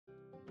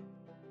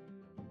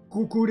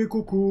Coucou les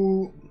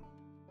coucous!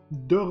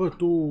 De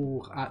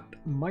retour at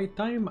My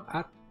Time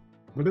at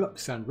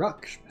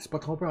Sandrock. Je me suis pas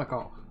trompé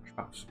encore, je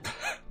pense.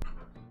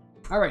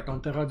 Alright, on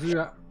était rendu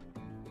à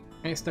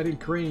installer le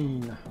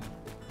crane.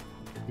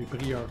 J'ai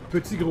pris un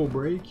petit gros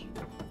break.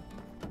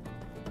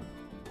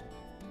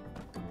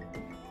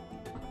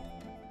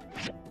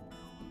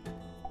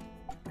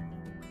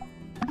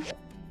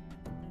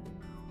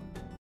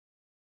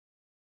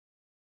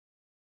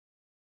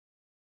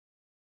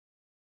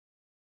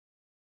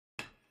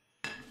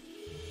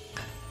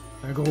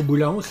 Un gros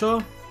boulon, ça.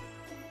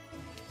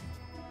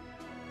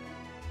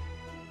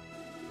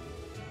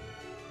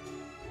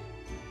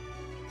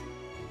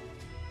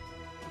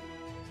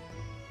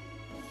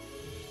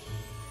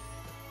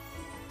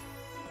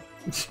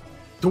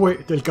 Toi,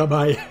 t'es le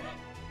cobaye.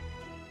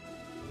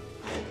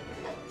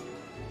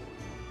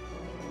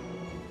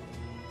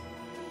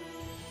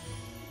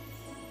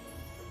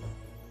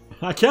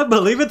 I can't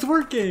believe it's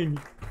working!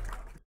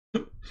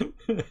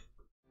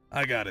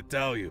 I gotta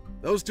tell you,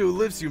 those two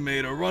lifts you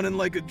made are running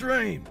like a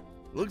dream.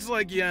 Looks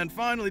like Yan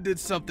finally did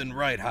something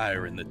right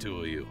hiring the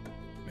two of you.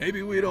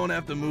 Maybe we don't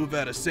have to move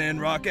out of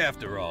Sandrock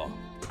after all.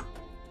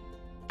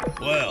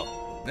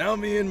 Well, now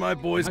me and my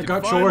boys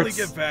can finally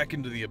get back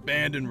into the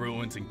abandoned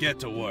ruins and get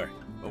to work.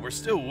 But we're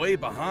still way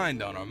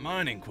behind on our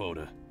mining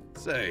quota.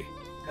 Say,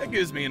 that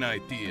gives me an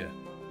idea.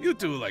 You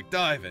two like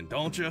diving,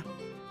 don't you?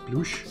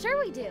 Bloosh. Sure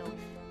we do.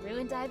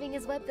 Ruin diving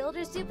is what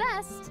builders do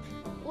best.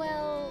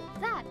 Well,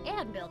 that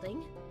and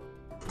building.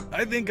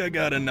 I think I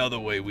got another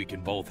way we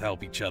can both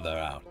help each other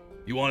out.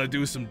 You want to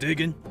do some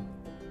digging?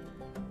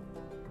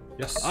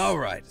 Yes.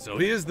 Alright, so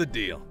here's the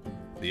deal.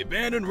 The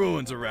abandoned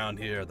ruins around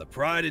here are the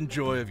pride and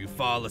joy of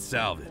Eufaula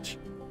salvage.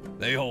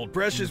 They hold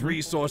precious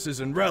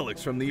resources and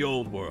relics from the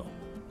old world.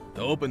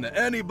 They're open to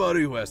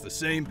anybody who has the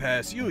same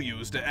pass you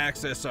use to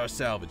access our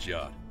salvage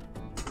yard.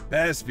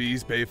 Pass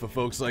fees pay for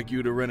folks like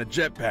you to rent a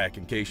jetpack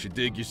in case you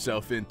dig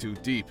yourself in too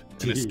deep,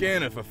 and a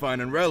scanner for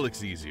finding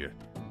relics easier.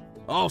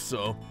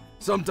 Also,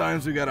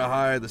 sometimes we gotta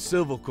hire the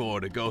Civil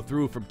Corps to go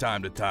through from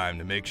time to time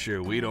to make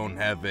sure we don't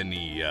have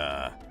any,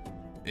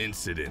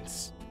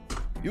 incidents.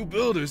 You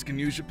builders can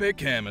use your pick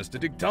hammers to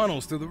dig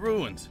tunnels through the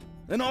ruins,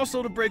 and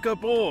also to break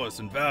up ores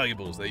and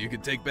valuables that you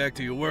can take back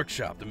to your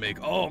workshop to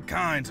make all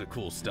kinds of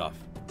cool stuff.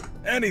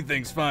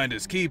 Anything's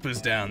finders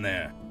keepers down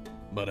there.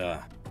 But,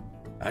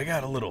 I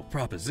got a little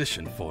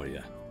proposition for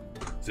you.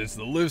 Since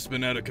the lift's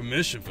been out of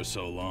commission for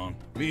so long,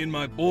 me and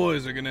my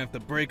boys are gonna have to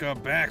break our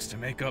backs to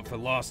make up for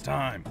lost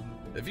time.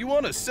 If you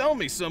want to sell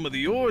me some of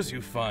the ores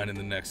you find in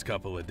the next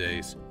couple of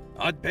days,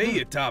 I'd pay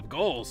you top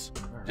goals.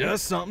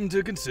 Just something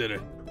to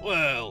consider.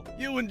 Well,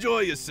 you enjoy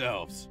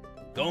yourselves.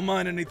 Don't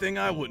mind anything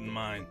I wouldn't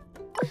mind.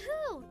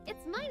 Woohoo!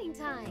 It's mining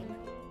time!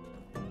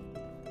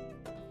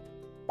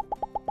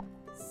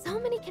 So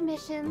many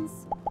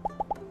commissions.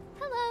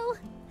 Hello!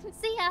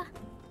 See ya!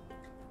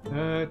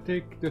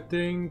 Take the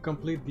thing,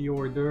 complete the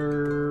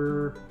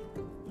order.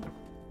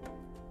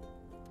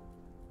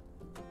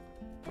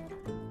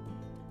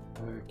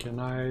 Can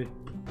I...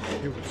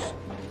 It was...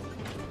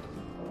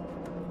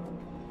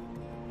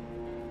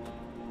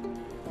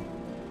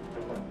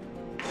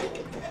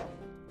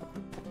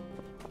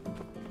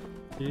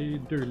 Okay,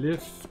 deux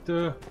lifts.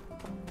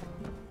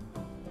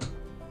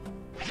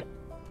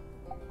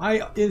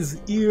 I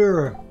is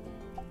here.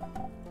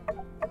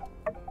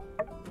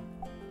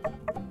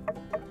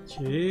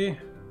 Okay.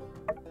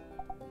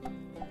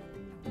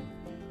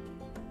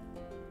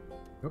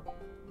 Yep.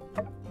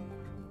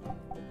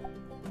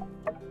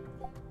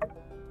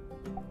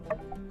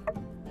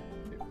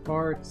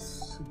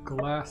 Parts,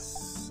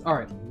 glass.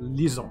 Alright,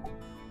 liaison.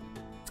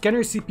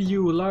 Scanner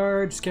CPU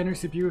large, scanner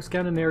CPU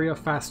scan an area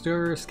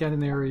faster, scan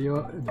an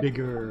area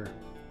bigger.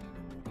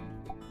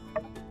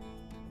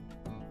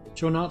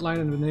 Show an outline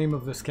and the name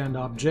of the scanned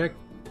object.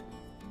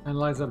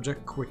 Analyze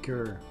object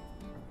quicker.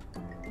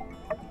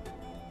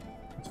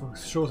 So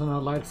shows an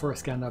outline for a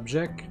scanned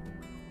object.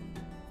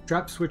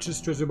 Trap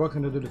switches, treasure box,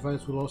 and other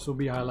device will also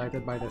be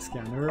highlighted by the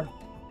scanner.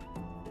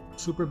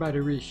 Super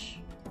battery.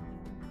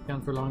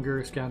 Scan for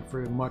longer, scan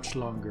for much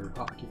longer.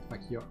 Ah, okay,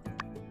 back here.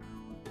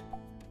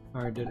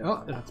 Alright,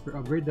 oh, that's for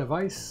upgrade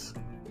device.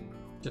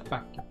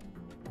 Jetpack.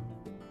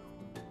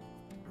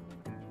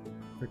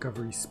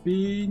 Recovery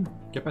speed.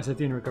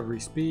 Capacity and recovery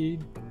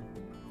speed.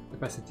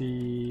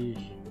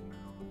 Capacity.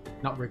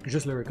 Not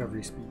just the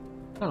recovery speed.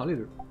 No, les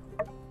deux.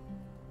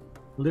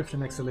 Lift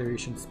and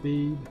acceleration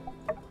speed.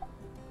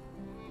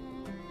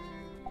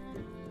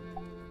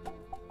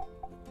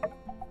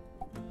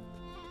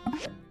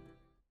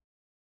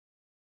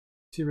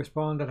 See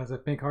respond that has a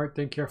pink heart.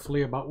 Think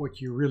carefully about what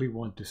you really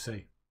want to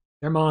say.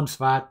 Your mom's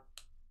fat.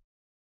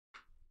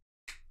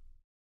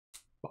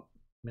 Bon,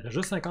 il me reste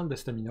juste 50 de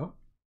stamina.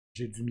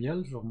 J'ai du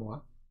miel sur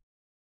moi.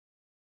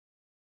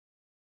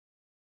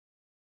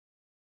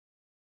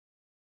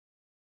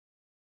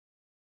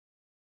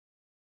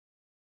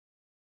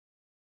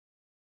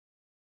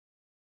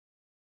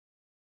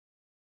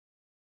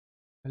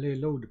 Allez,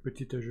 load,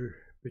 petit jeu.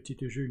 Petit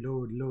jeu,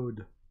 load,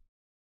 load.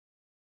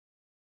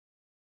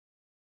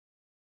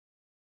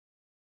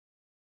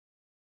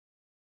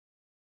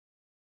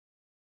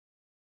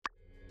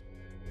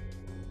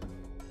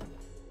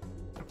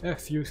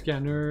 F, use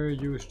scanner,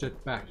 use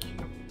jetpack.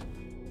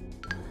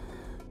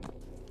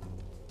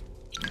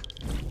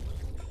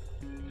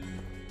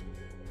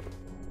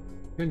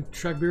 Can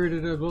track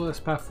bearded as well as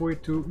pathway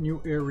to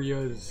new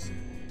areas.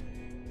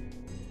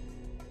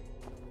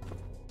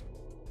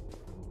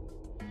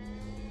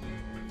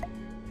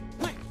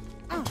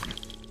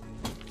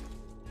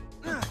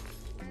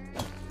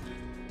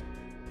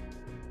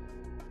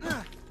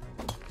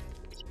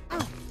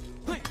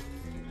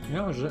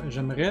 Non,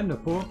 j'aimerais ne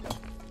pas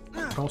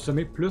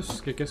consommer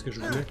plus que qu'est-ce que je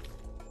voulais.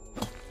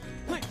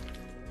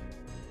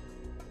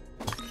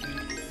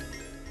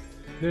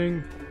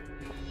 Ding.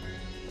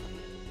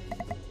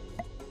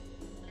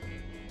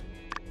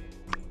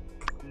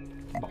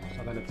 Bon,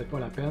 ça valait peut-être pas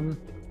la peine.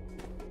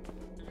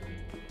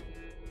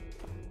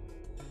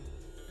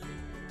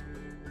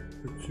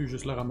 Peux-tu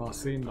juste le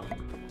ramasser? Non.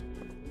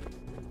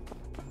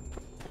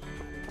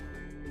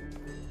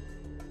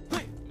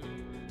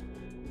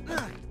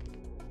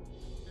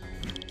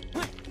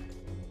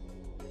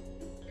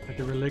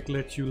 The relic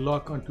lets you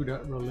lock onto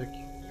that relic.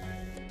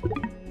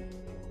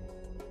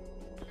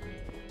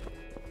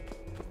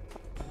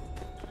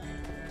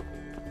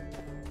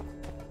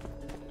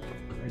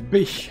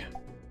 B.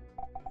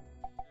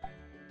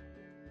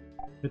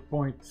 Hit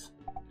points.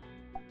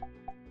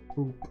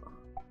 Poop.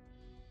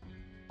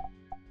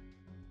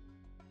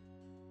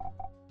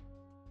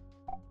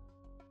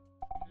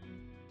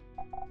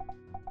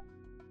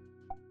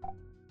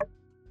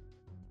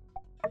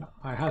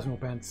 I has no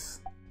pants.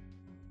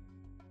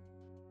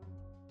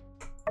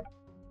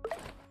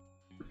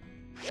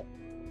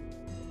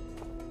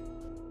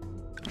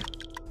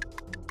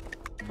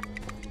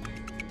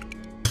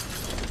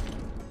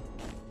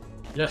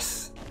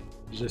 Yes!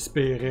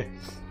 J'espérais.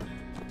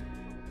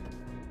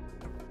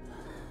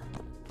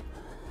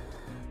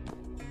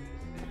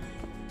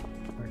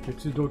 Y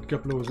a-t-il d'autres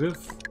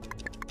qu'explosifs?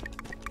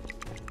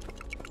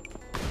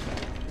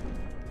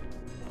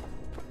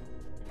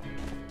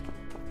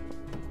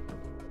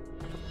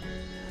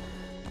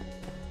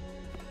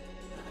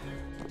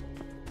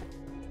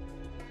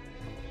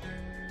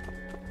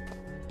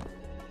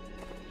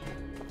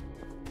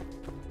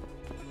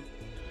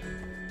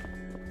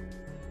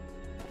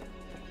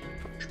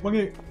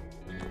 Ok.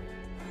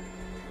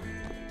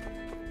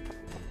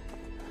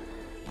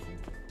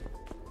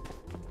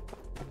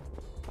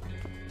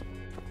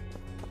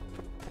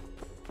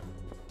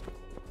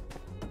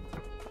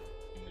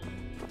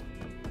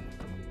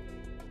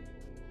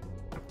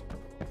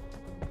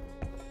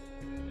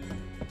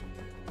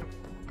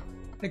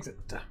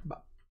 Exit.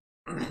 Bah.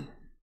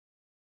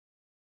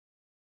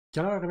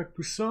 Quelle heure avec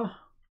tout ça?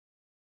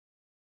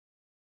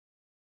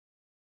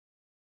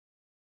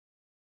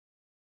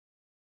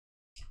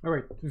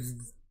 Alright.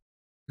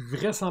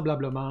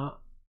 Vraisemblablement,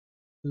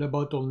 le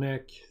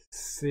bottleneck,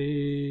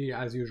 c'est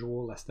as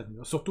usual la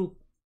stamina. Surtout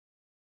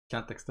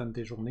quand tu extends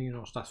tes journées,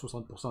 genre j'étais à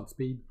 60% de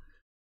speed.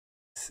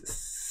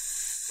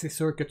 C'est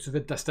sûr que tu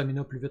vides ta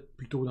stamina plus vite,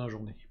 plus tôt dans la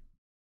journée.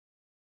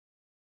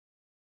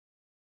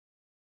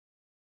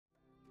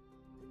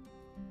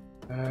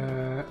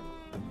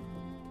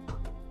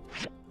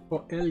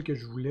 Pas elle que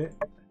je voulais.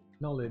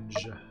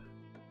 Knowledge.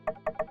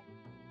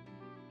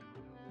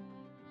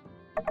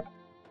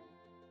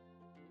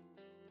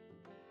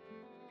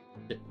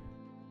 Okay.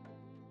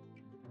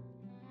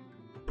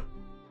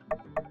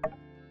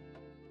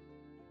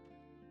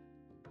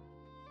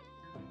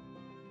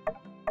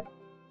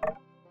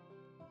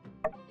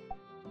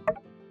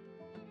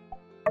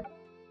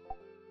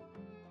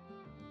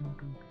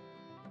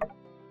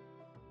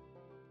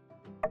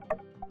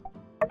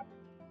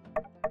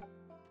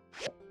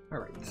 All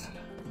right.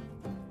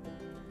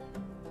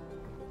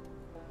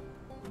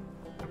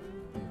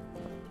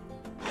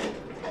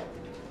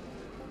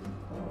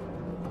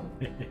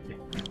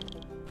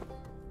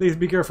 Please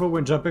be careful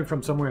when jumping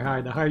from somewhere high.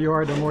 The higher you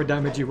are, the more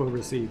damage you will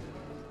receive.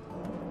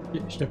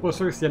 J'étais pas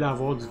sûr s'il allait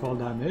avoir du fall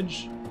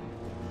damage.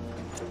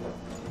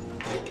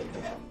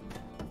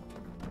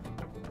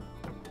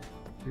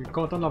 Je suis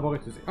content de l'avoir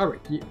utilisé.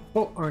 Alright, il est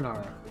pas 1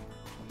 heure.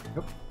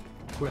 Hop,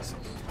 quest.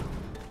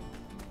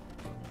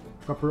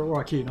 Copper,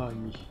 ok, non,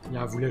 il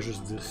en voulait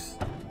juste 10.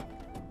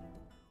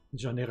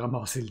 J'en ai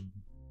ramassé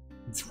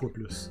 10 fois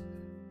plus.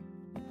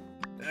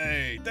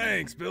 Hey,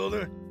 thanks,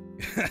 builder.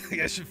 I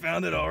guess you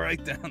found it all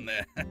right down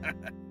there.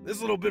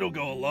 This little bit'll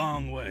go a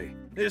long way.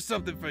 Here's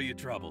something for your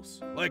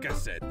troubles. Like I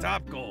said,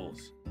 top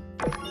goals.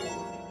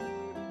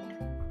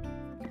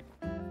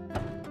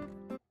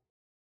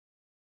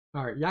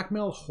 Alright,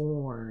 Yakmel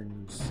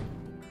horns.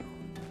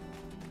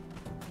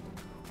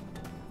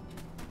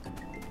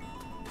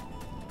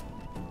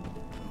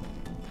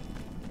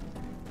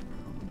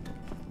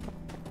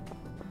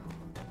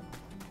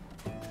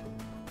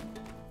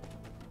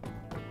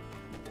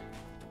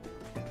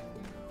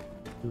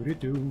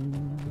 Doo-doo-doo.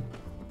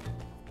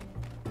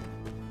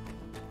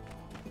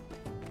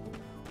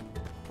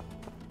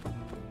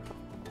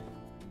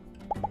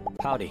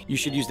 Howdy. You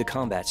should use the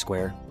combat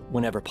square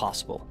whenever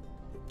possible.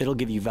 It'll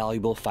give you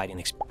valuable fighting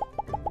experience.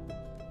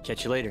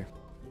 Catch you later.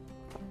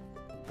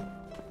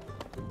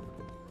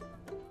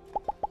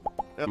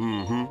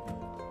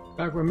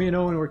 Back when me and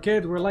Owen were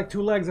kids, we're like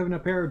two legs having a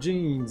pair of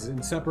jeans,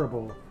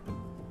 inseparable.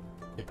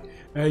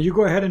 You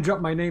go ahead and drop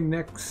my name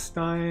next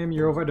time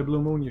you're over at the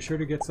Blue Moon. You're sure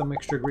to get some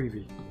extra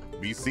gravy.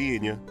 Be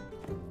seeing you.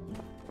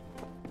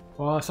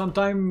 Well,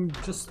 sometimes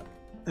just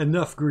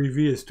enough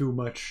gravy is too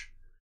much.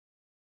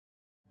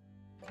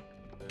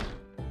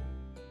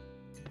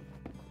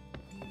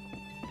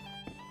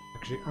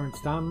 J'ai un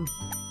stam.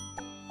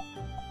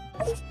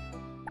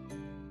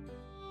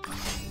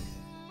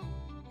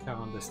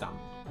 42 stam.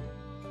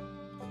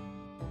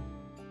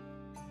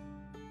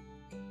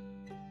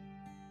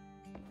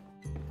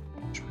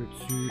 Je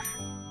peux-tu...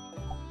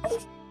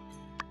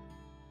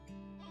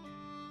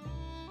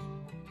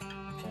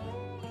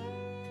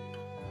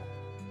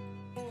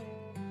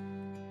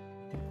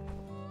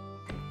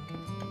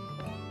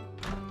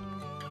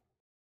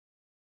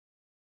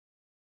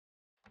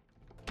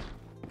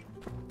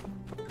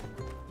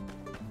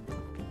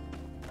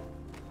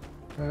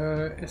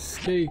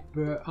 Escape,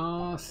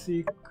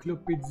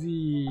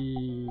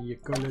 encyclopédie,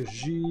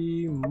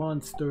 écologie,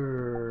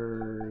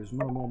 monsters,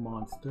 normal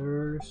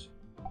monsters.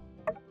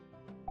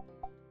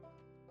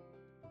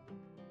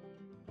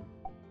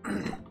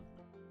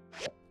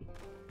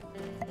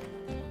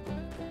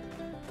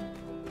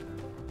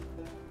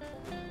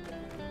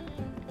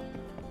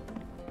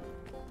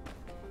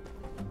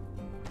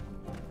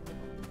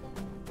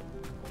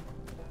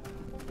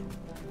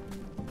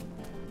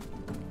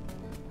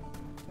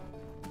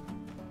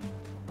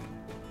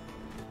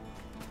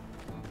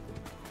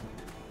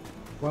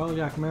 Well,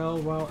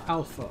 Yakmel, well,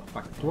 Alpha.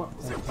 Fait que toi,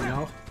 on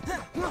ignore.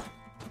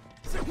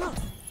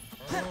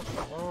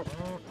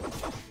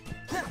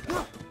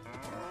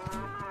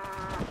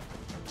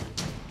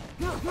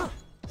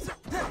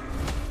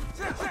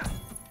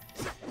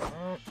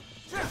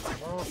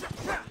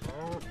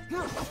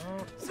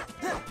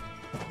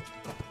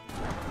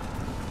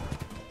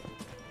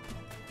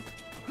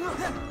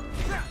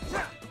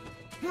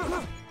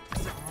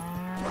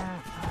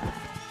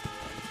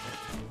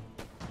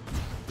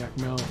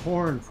 Yakmel,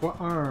 Horn,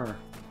 x1.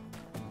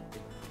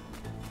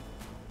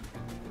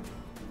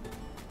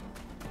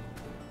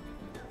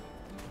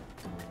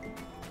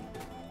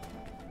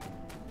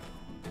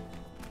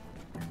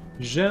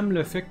 J'aime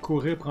le fait que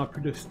courir prend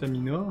plus de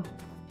stamina.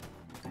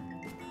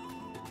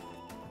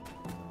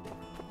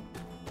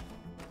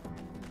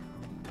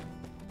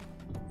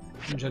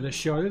 J'allais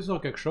chialer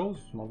sur quelque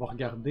chose, on va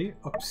regarder.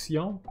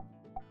 Options.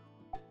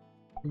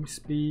 Game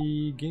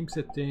speed, game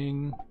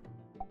setting.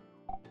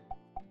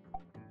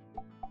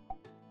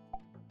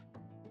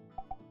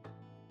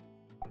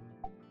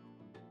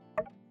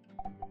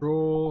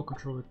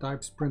 Controller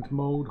type, sprint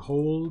mode,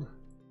 hold,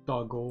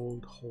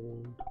 toggle,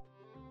 hold.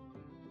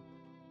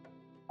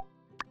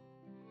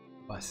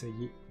 On va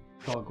essayer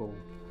toggle.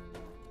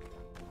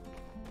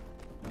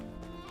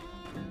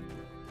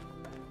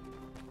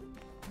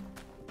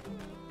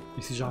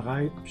 Et si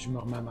j'arrête puis je me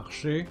remets à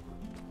marcher,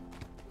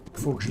 il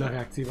faut que je le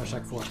réactive à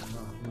chaque fois.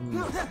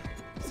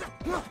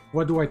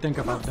 What do I think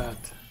about that?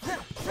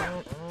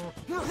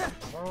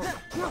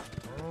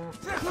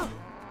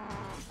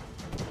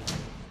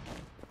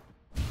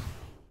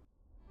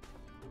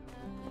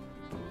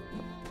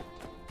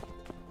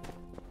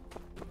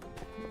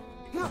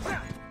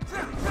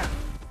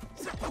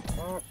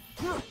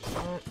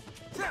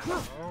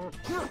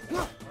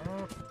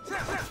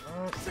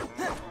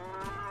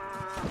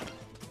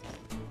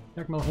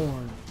 Check my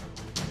horn.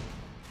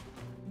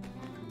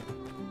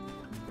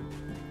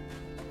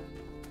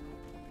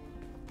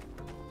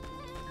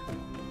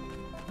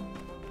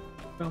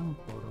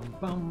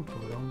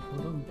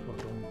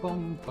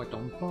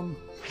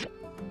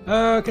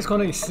 Qu'est-ce qu'on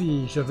a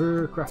ici? Je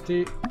veux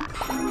crafter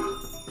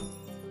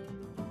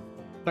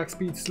attack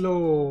speed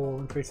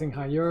slow, facing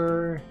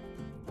higher.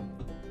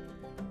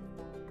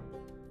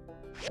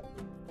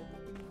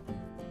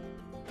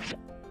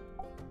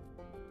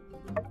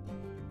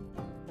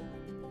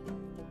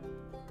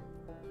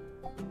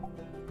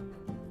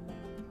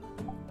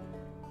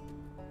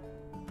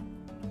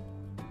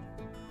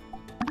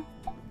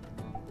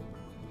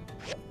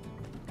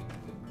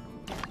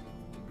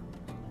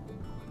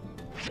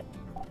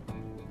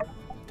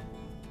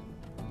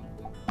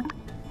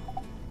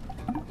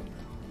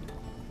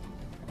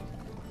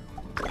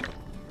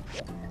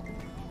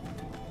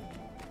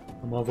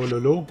 On m'envoie le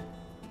lot.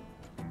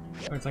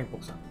 25%.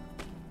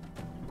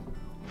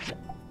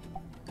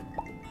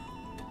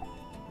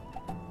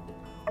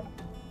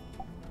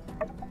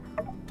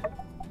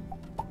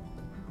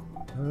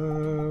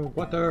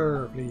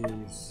 Water,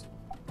 please.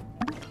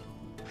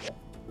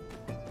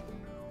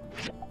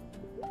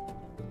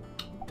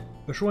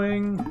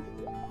 Beschwing.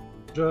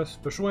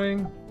 Just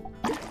beschwing.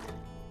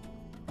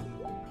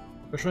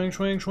 Beschwing,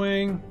 schwing,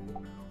 schwing.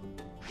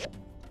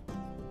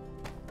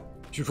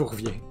 Je vous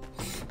reviens.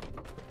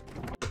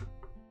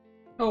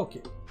 Ok.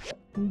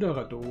 De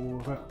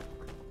retour.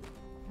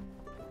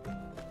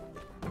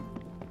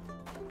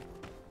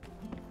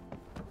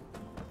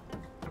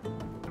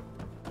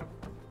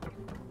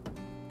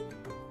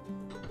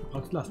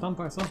 Prends-tu de la stamp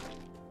pour faire ça?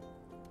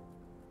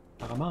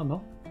 Apparemment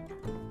non.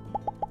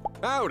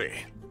 Howdy.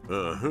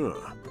 Uh-huh.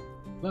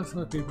 Let's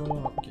not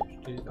people.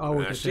 Ok. Ah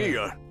oui, See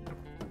ya.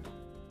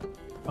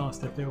 Je pense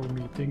que t'étais au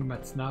meeting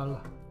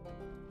matinal.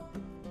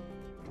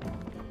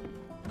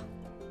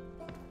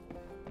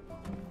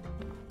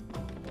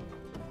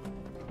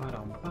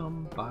 Padam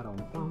pam, padam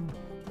pam.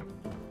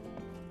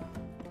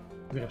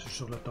 Je vais rester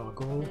sur le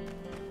toggle.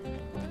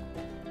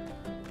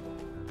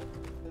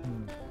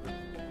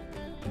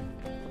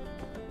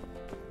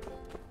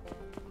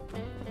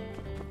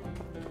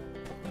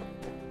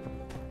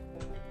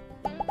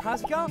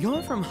 How's it going?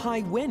 You're from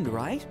High Wind,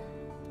 right?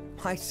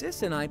 My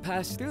sis and I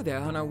passed through there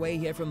on our way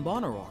here from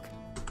Sandrock.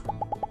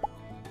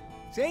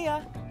 See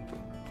ya!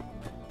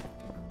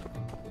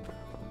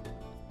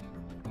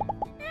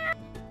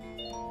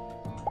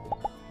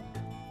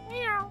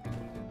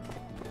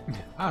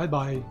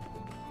 Bye.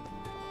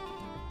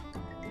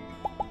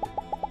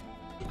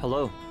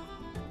 Hello.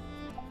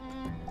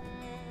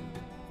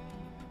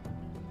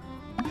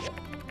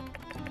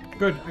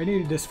 Good, I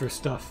needed this for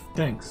stuff.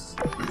 Thanks.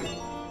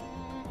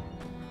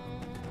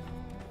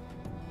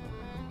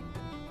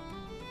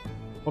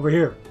 Over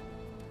here.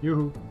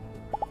 Yoo-hoo.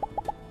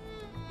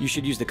 You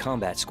should use the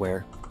combat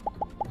square.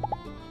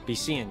 Be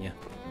seeing ya.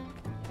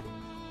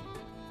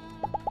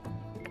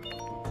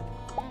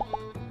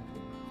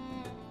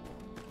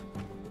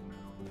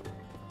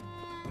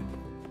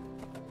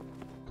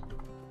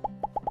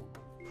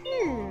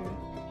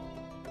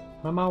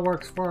 Mama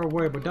works far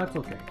away, but that's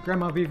okay.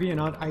 Grandma Vivi and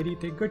Aunt Heidi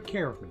take good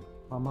care of me.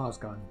 Mama's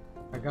gone.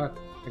 I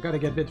gotta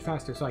get a bit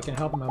faster so I can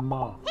help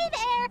Mama. Hey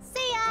there!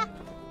 See ya!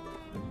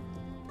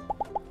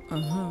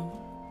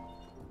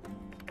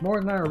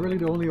 Mort and I are really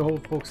the only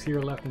old folks here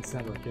left in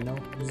Sandrock, you know?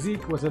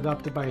 Zeke was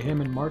adopted by him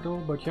and Martel,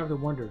 but you have to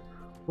wonder,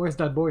 where's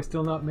that boy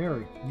still not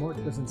married?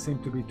 Mort doesn't seem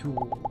to be too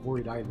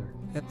worried either.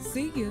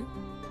 See ya.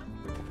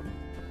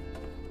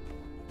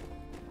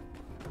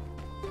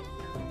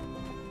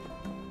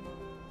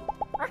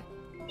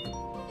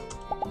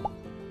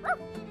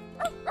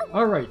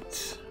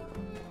 Alright.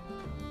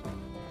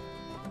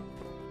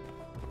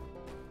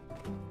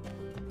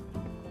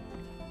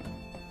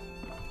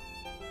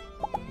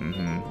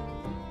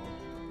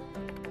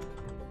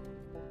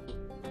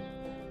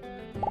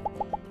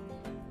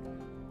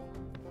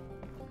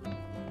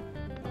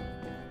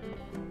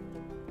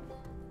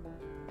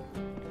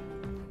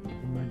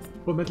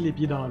 Pas mettre les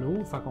pieds dans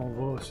l'eau, fait qu'on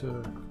va se...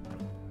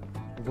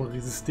 On va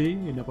résister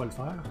et ne pas le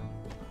faire.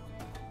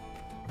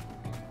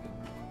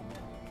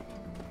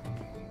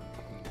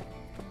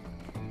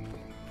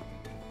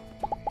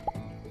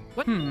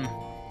 What?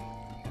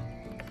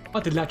 Ah,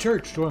 t'es de la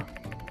church, toi!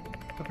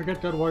 Don't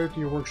forget to add water to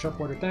your workshop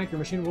water tank. Your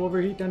machine will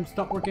overheat and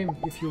stop working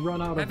if you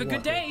run out of water. Have a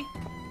good day!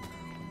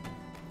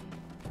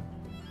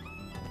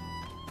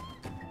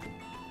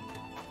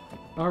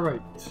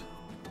 Alright.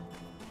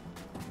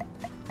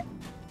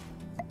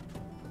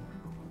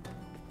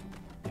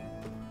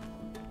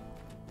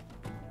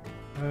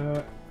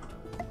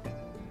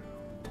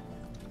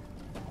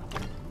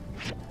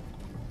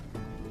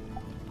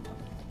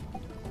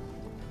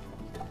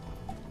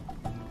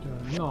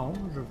 Non,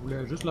 je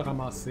voulais juste le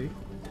ramasser.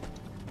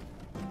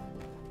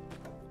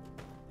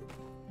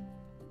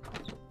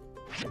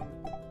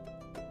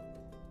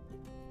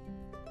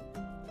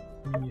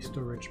 Mini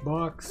storage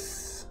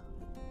box.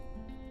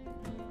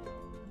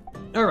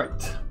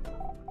 Alright.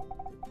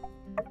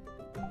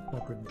 On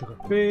peut le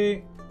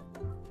dropper.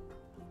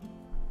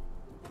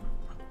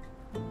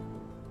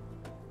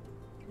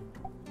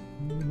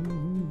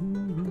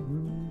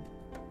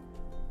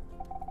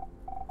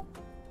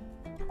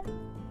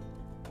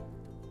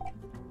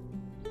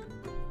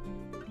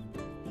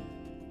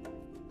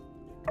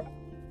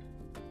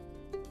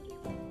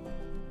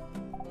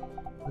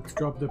 Let's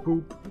drop the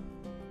poop.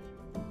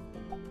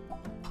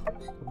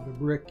 Drop the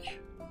brick.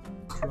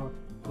 Drop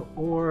the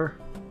ore.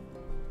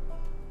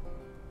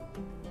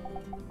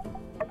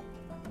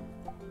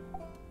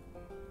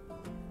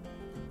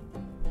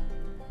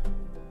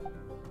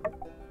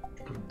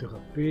 Je peux le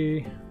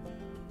dropper.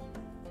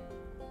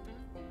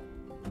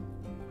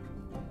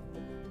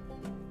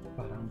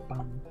 Padam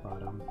pam,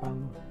 padam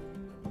pam.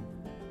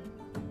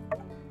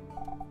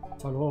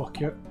 Falloir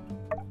que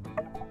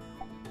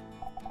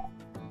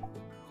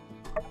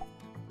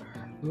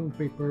Bloom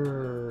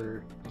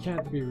paper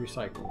can't be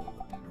recycled.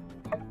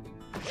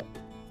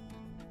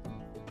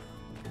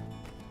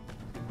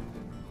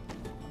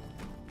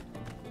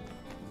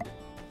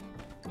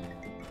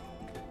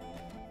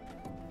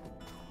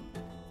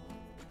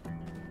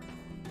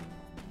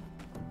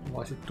 On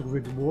va essayer de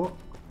trouver du bois.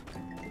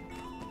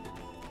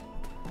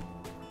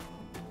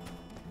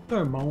 C'est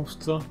un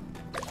monstre, ça.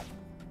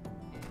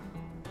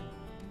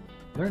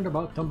 Learned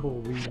about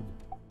tumbleweed.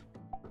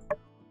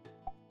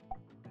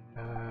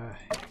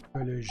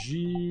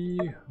 Ecology,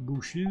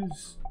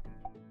 bushes.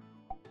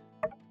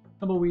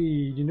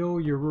 Tumbleweed, you know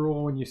you're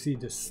rural when you see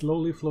this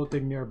slowly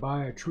floating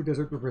nearby, a true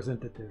desert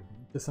representative.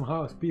 It's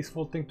somehow a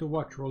peaceful thing to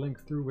watch rolling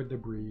through with the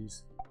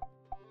breeze.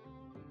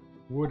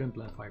 Wood and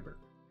plant fiber.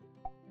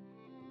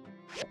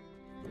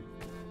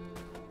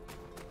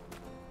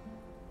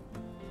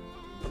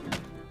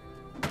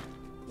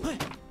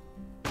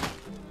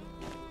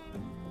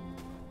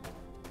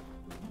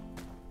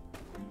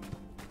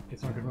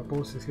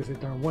 chose. Est-ce que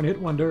c'est un one-hit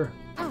wonder?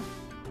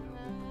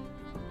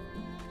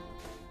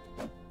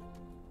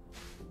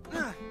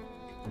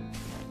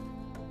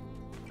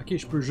 Ok,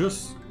 je peux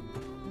juste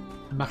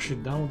marcher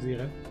dedans, on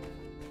dirait.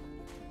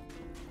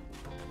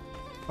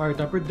 Alright,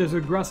 un peu de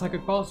desert grass en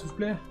quelque part, s'il vous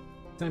plaît?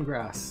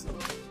 Sandgrass.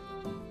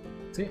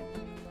 Tu sais?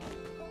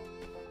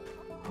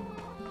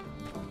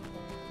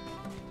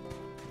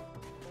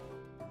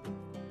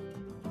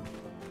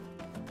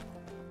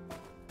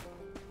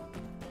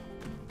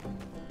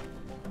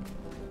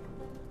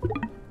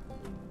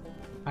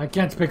 I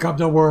can't pick up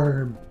the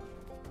worm.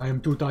 I am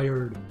too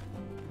tired.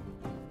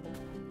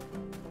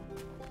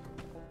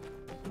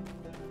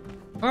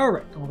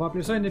 Alright, on va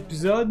appeler ça un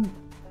épisode.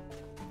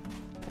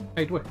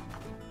 Hey toi.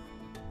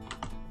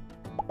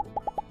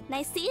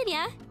 Nice seeing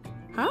ya.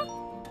 Huh?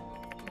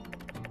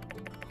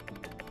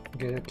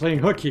 Okay, playing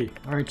hooky,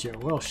 aren't you?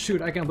 Well,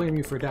 shoot, I can't blame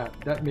you for that.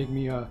 That made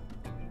me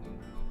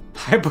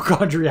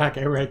hypochondriac,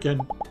 I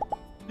reckon.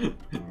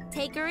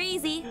 Take her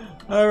easy.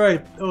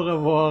 Alright, au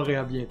revoir et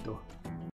à bientôt.